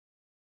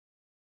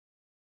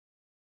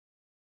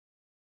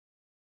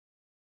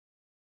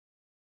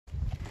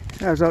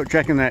I was out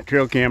checking that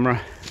trail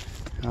camera.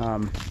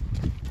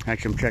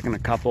 Actually, I'm checking a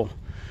couple.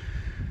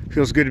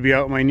 Feels good to be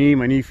out with my knee.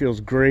 My knee feels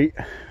great.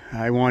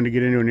 I wanted to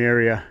get into an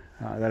area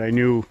that I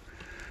knew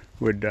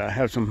would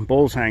have some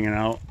bulls hanging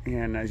out.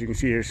 And as you can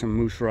see, here's some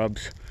moose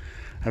rubs.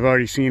 I've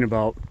already seen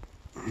about,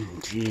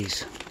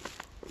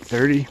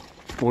 30,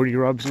 40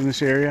 rubs in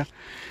this area.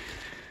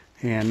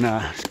 And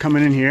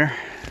coming in here,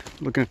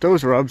 looking at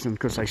those rubs, and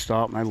because I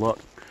stopped and I look.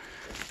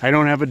 I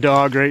don't have a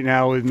dog right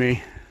now with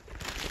me,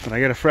 but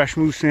I got a fresh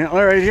moose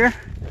antler right here.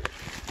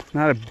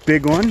 Not a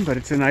big one, but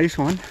it's a nice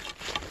one.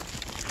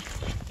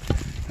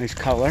 Nice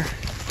color.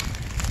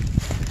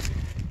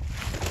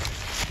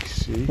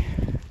 See?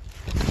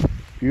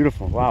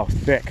 Beautiful. Wow,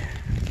 thick.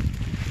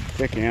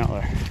 Thick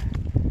antler.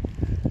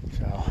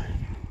 So,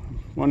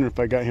 wondering if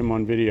I got him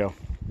on video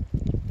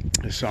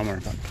this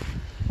summer. But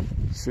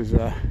this is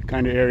a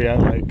kind of area I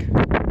like.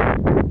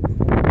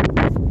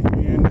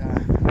 And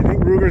I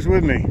think Ruger's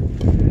with me.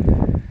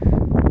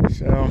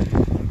 So,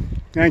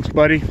 thanks,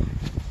 buddy.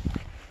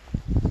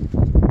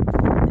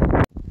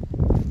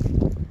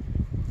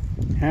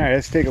 Alright,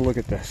 let's take a look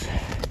at this.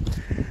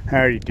 I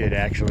already did,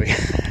 actually.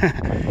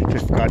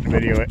 Just forgot to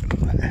video it.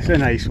 It's a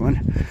nice one.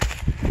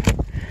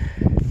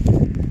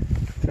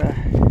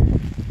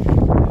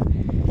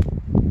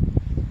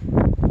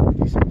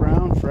 Decent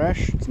brown,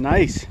 fresh. It's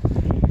nice.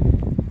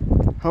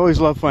 I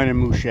always love finding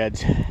moose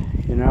sheds,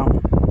 you know?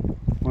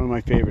 One of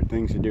my favorite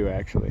things to do,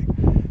 actually.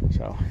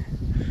 So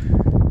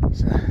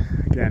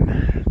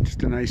again,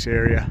 just a nice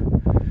area.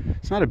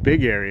 It's not a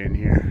big area in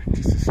here,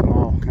 just a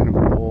small kind of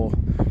a bowl.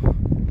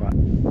 But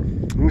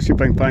I'm gonna see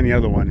if I can find the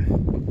other one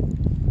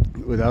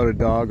without a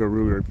dog or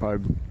Ruger.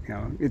 Probably, you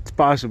know, it's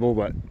possible,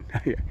 but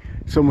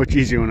so much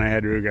easier when I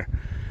had Ruger.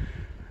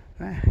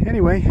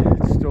 Anyway,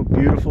 it's still a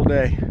beautiful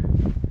day.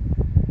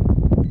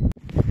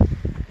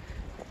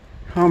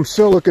 I'm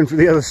still looking for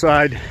the other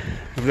side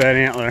of that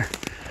antler.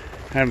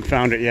 I haven't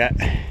found it yet,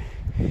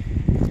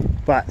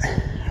 but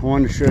I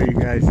wanted to show you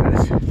guys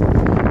this.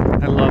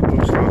 I love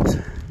moose rubs.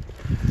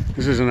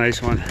 This is a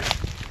nice one.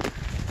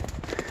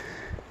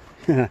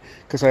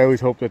 Because I always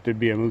hoped that there'd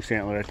be a moose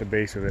antler at the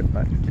base of it,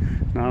 but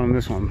not on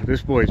this one.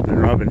 This boy's been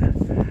rubbing.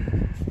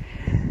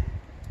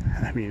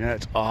 I mean,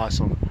 that's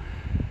awesome.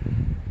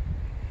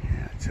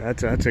 Yeah,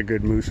 that's a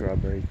good moose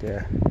rub right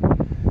there.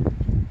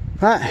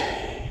 But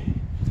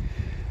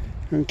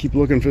I'm gonna keep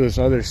looking for this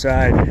other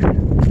side.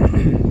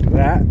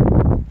 That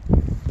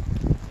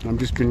I've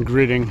just been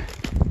gridding,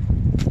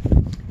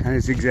 kind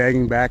of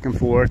zigzagging back and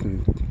forth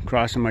and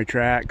crossing my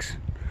tracks,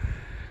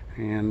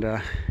 and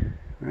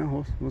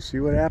well, we'll see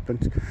what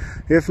happens.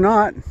 If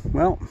not,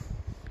 well,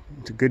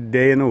 it's a good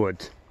day in the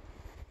woods.